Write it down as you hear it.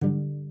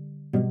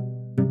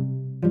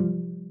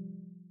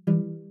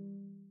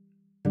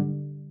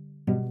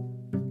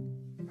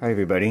Hi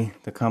everybody,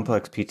 the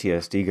Complex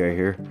PTSD guy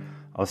here.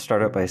 I'll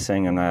start out by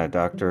saying I'm not a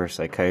doctor or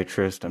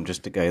psychiatrist. I'm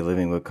just a guy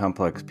living with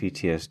complex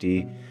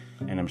PTSD,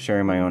 and I'm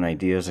sharing my own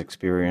ideas,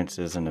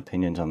 experiences, and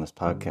opinions on this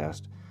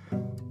podcast.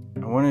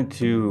 I wanted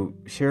to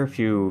share a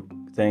few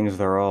things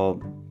that are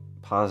all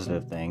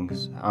positive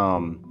things.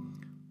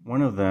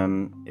 One of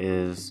them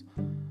is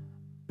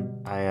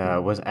I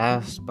was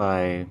asked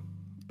by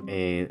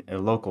a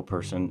local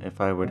person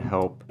if I would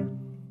help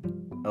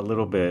a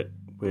little bit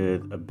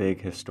with a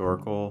big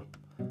historical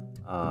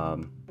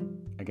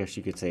I guess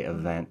you could say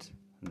event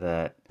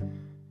that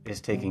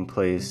is taking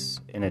place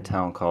in a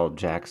town called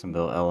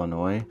Jacksonville,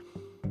 Illinois.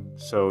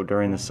 So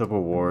during the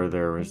Civil War,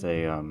 there was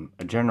a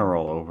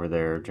general over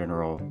there,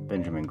 General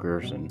Benjamin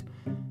Grierson,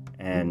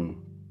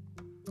 and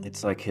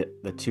it's like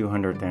the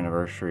 200th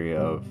anniversary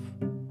of,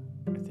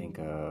 I think,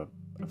 of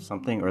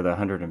something, or the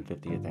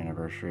 150th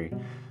anniversary.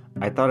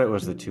 I thought it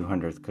was the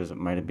 200th because it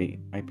might be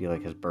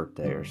like his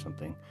birthday or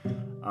something,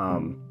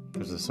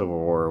 because the Civil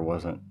War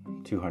wasn't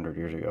 200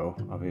 years ago,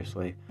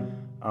 obviously.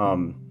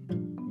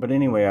 But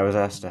anyway, I was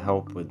asked to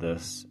help with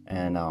this,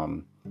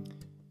 and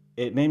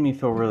it made me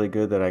feel really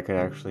good that I could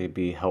actually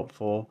be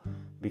helpful,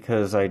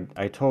 because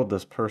I told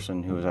this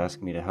person who was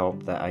asking me to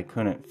help that I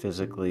couldn't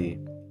physically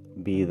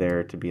be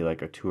there to be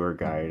like a tour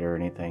guide or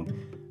anything.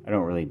 I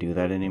don't really do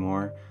that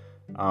anymore.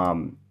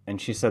 And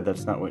she said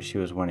that's not what she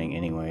was wanting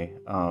anyway.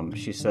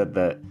 She said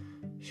that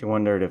she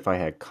wondered if I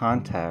had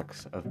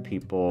contacts of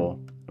people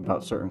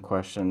about certain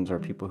questions or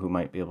people who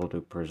might be able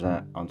to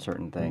present on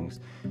certain things.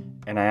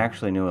 And I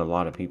actually knew a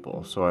lot of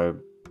people, so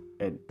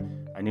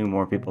I knew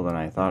more people than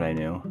I thought I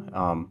knew,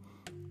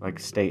 like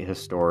state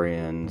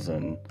historians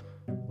and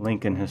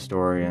Lincoln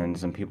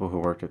historians and people who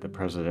worked at the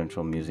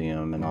Presidential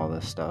Museum and all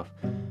this stuff,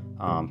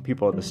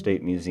 people at the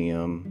State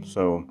Museum.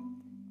 So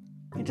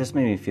it just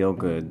made me feel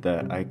good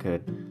that I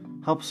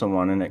could help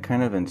someone, and it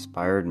kind of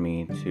inspired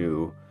me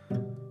to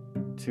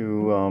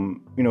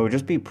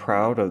just be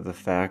proud of the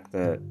fact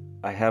that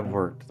I have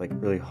worked like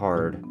really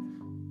hard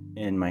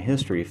in my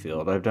history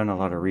field. I've done a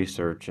lot of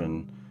research,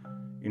 and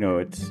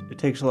it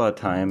takes a lot of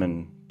time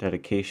and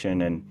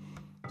dedication. And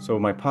so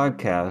my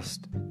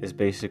podcast is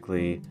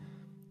basically,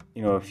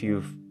 if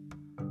you've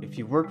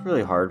worked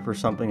really hard for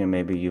something and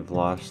maybe you've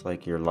lost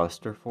like your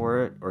luster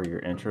for it or your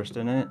interest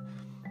in it,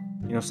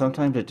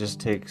 sometimes it just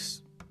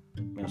takes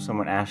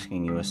someone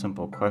asking you a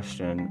simple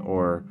question,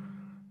 or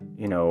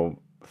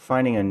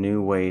finding a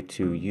new way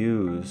to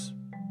use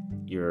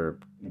your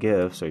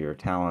gifts or your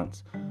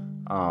talents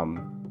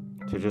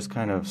to just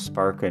kind of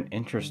spark an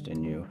interest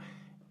in you.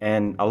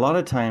 And a lot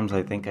of times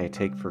I think I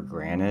take for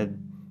granted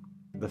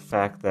the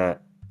fact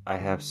that I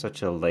have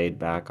such a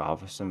laid-back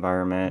office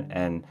environment,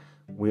 and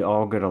we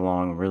all get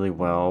along really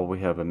well. We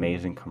have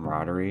amazing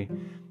camaraderie,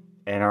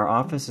 and our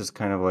office is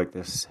kind of like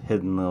this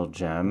hidden little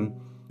gem.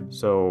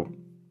 So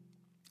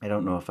I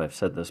don't know if I've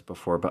said this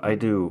before, but I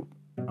do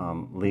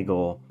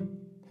legal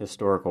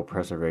historical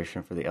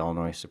preservation for the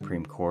Illinois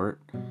Supreme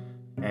Court,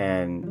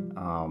 and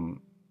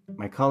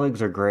my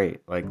colleagues are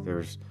great. Like,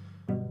 there's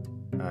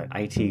an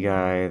IT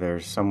guy,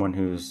 there's someone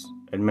who's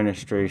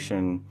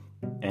administration,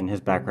 and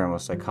his background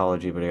was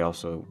psychology, but he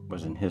also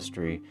was in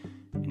history,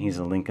 and he's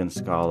a Lincoln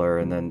scholar.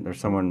 And then there's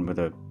someone with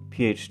a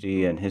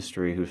PhD in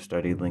history who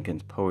studied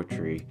Lincoln's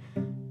poetry,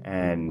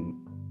 and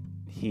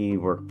he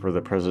worked for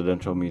the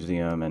Presidential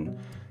Museum. And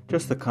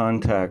just the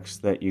contacts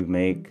that you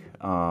make.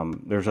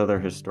 There's other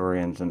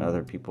historians and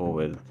other people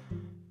with,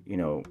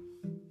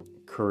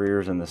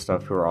 careers and the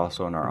stuff who are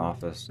also in our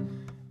office,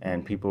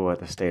 and people at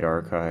the state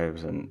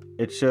archives. And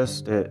it's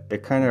just,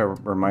 it kind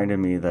of reminded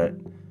me that,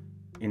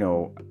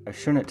 I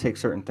shouldn't take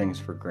certain things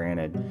for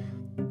granted.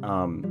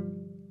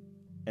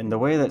 And the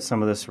way that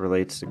some of this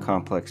relates to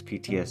complex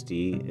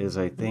PTSD is,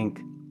 I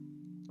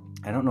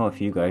don't know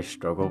if you guys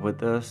struggle with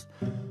this,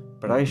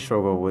 but I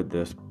struggle with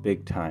this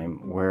big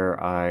time,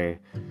 where I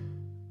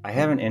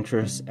have an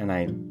interest and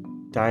I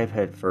dive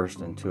head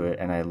first into it,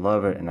 and I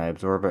love it and I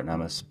absorb it, and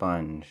I'm a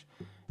sponge.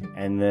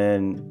 And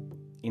then,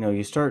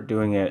 you start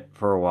doing it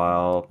for a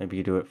while, maybe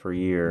you do it for a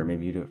year,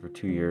 maybe you do it for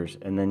 2 years,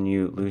 and then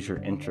you lose your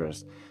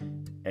interest.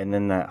 And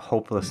then that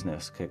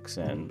hopelessness kicks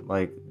in,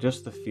 like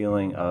just the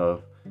feeling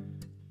of,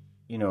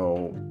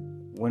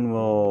 when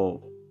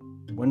will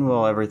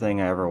everything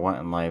I ever want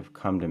in life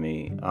come to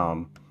me?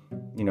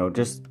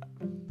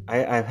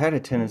 I've had a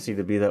tendency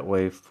to be that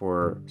way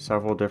for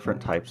several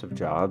different types of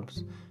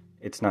jobs.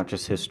 It's not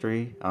just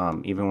history.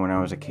 Even when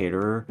I was a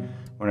caterer,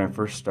 when I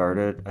first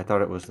started, I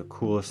thought it was the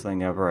coolest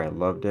thing ever. I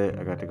loved it.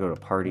 I got to go to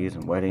parties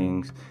and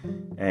weddings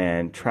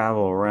and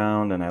travel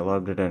around, and I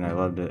loved it, and I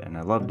loved it, and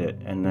I loved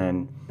it. And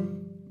then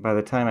by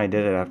the time I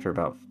did it, after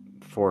about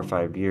 4 or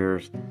 5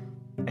 years,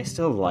 I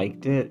still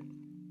liked it.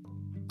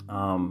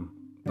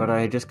 But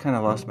I just kind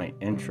of lost my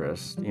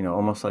interest,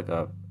 almost like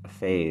a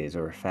phase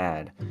or a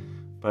fad.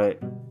 But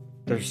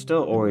there's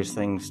still always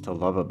things to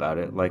love about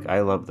it. Like,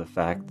 I love the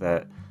fact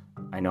that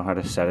I know how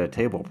to set a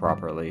table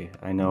properly.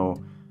 I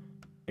know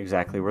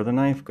exactly where the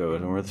knife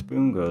goes and where the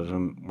spoon goes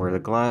and where the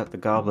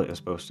goblet is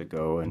supposed to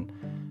go, and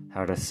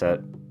how to set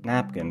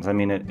napkins. I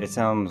mean, it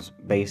sounds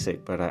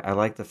basic, but I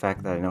like the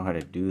fact that I know how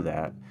to do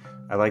that.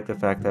 I like the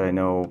fact that I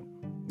know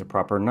the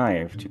proper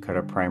knife to cut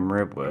a prime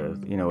rib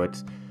with.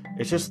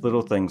 It's just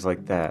little things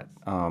like that.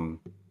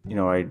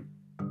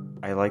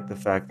 I like the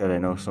fact that I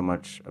know so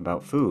much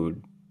about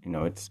food.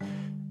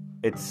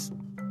 It's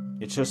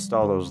just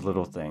all those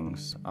little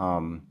things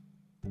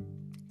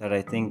that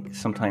I think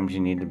sometimes you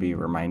need to be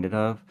reminded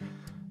of.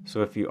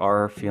 So if you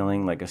are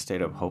feeling like a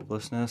state of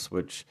hopelessness,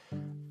 which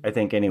I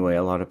think anyway,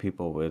 a lot of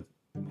people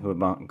who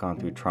have gone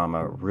through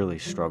trauma really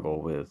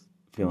struggle with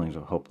feelings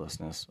of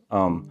hopelessness.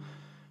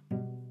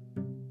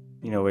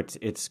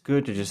 It's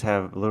good to just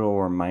have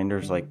little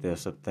reminders like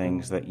this of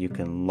things that you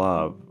can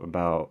love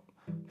about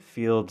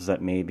fields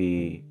that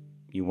maybe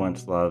you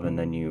once loved and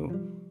then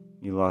you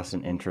lost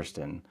an interest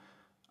in.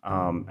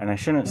 And I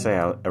shouldn't say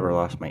I ever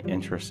lost my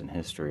interest in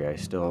history. I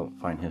still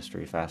find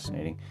history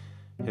fascinating.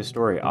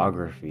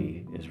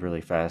 Historiography is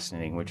really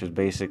fascinating, which is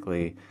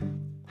basically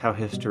how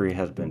history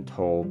has been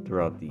told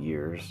throughout the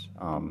years.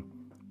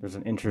 There's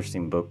an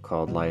interesting book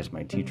called Lies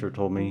My Teacher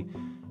Told Me,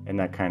 and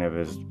that kind of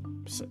is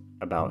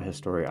about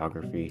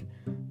historiography.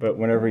 But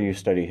whenever you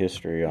study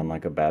history on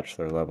like a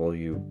bachelor level,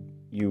 you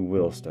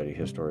will study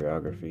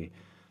historiography.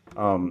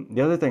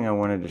 The other thing I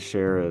wanted to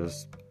share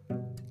is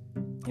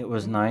it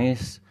was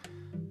nice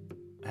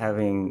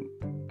having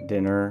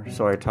dinner.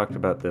 So I talked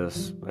about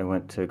this. I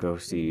went to go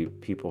see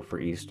people for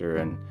Easter,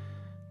 and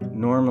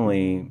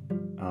normally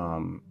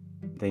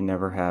they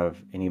never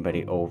have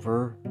anybody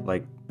over.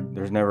 Like,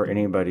 there's never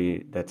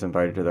anybody that's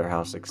invited to their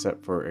house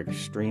except for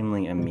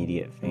extremely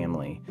immediate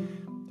family.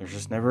 There's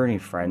just never any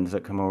friends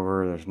that come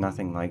over. There's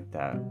nothing like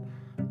that.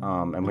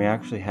 And we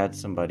actually had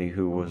somebody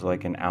who was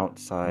like an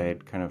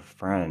outside kind of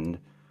friend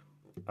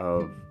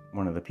of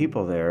one of the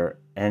people there,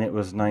 and it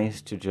was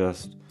nice to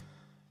just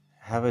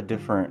have a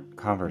different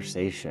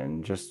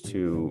conversation, just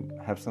to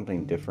have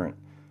something different.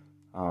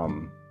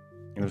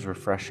 It was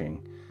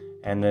refreshing.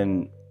 And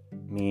then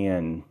me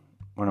and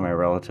one of my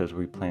relatives,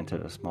 we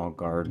planted a small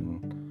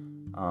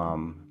garden,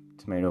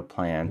 tomato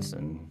plants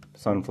and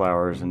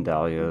sunflowers and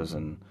dahlias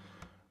and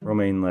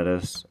romaine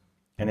lettuce.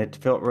 And it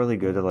felt really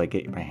good to like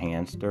get my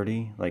hands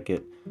dirty, like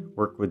it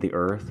worked with the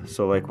earth.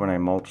 So like when I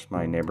mulched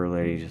my neighbor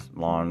lady's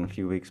lawn a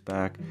few weeks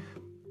back,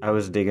 I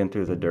was digging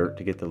through the dirt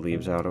to get the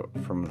leaves out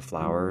from the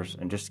flowers,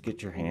 and just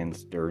get your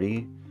hands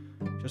dirty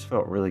just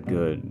felt really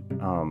good.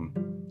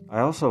 I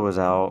also was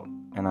out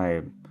and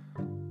I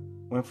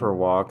went for a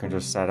walk and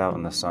just sat out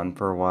in the sun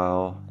for a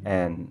while,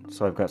 and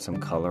so I've got some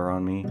color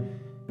on me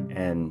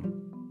and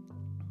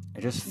I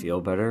just feel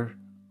better.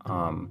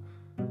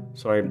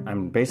 So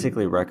I'm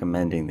basically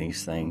recommending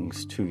these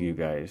things to you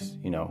guys,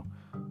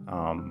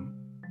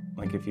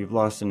 like if you've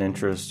lost an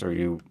interest or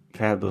you've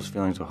had those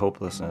feelings of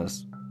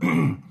hopelessness,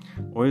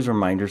 always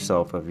remind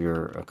yourself of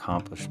your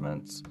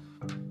accomplishments.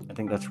 I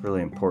think that's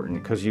really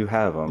important because you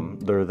have them.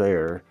 They're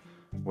there,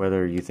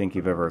 whether you think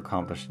you've ever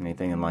accomplished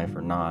anything in life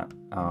or not.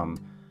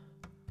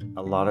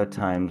 A lot of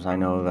times I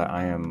know that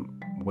I am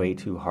way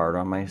too hard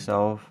on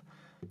myself,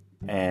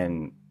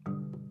 and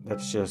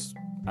that's just,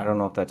 I don't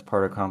know if that's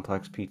part of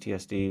complex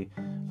PTSD.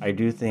 I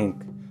do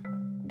think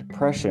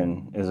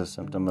depression is a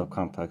symptom of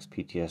complex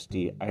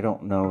PTSD. I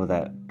don't know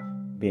that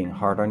being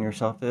hard on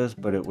yourself is,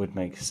 but it would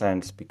make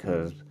sense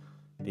because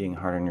being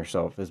hard on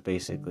yourself is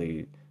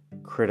basically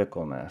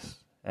criticalness.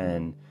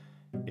 And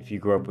if you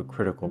grow up with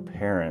critical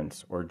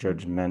parents or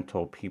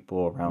judgmental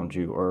people around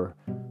you or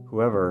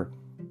whoever,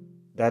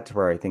 that's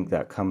where I think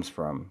that comes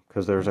from.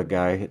 Because there's a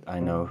guy I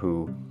know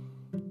who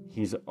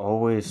he's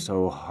always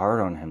so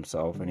hard on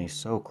himself and he's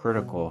so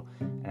critical.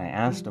 And I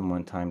asked him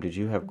one time, did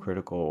you have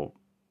critical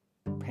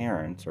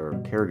parents or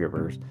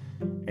caregivers?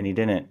 And he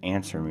didn't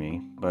answer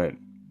me, but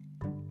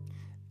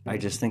I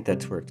just think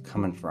that's where it's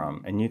coming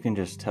from. And you can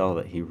just tell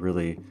that he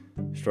really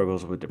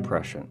struggles with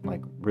depression,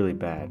 like really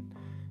bad.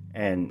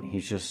 And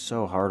he's just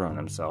so hard on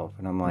himself.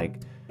 And I'm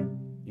like,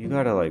 you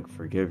gotta like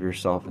forgive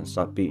yourself and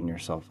stop beating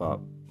yourself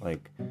up.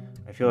 Like,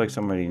 I feel like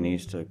somebody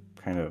needs to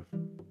kind of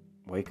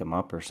wake him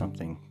up or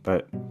something.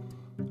 But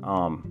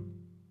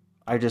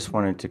I just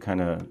wanted to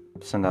kind of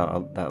send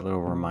out that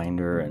little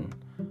reminder. And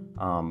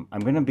I'm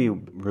going to be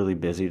really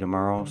busy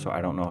tomorrow, so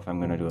I don't know if I'm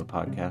going to do a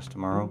podcast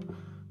tomorrow.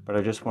 But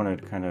I just wanted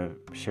to kind of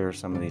share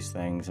some of these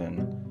things,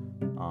 and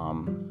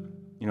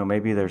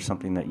maybe there's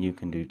something that you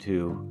can do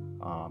too,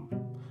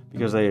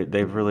 because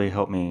they've really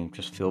helped me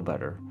just feel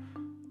better.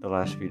 The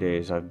last few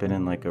days I've been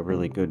in like a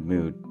really good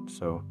mood,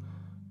 so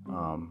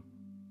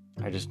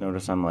I just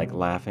notice I'm like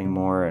laughing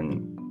more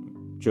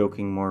and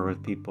joking more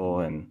with people,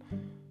 and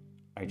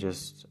I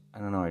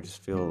don't know, I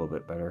just feel a little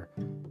bit better.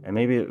 And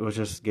maybe it was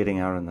just getting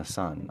out in the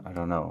sun. I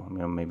don't know.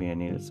 Maybe I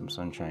needed some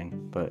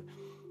sunshine, but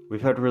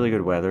we've had really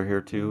good weather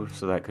here too,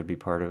 so that could be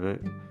part of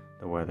it.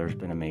 The weather's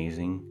been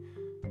amazing.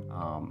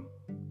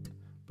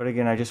 But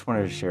again, I just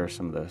wanted to share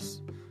some of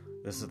this.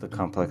 This is the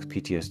Complex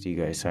PTSD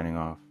guy signing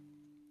off.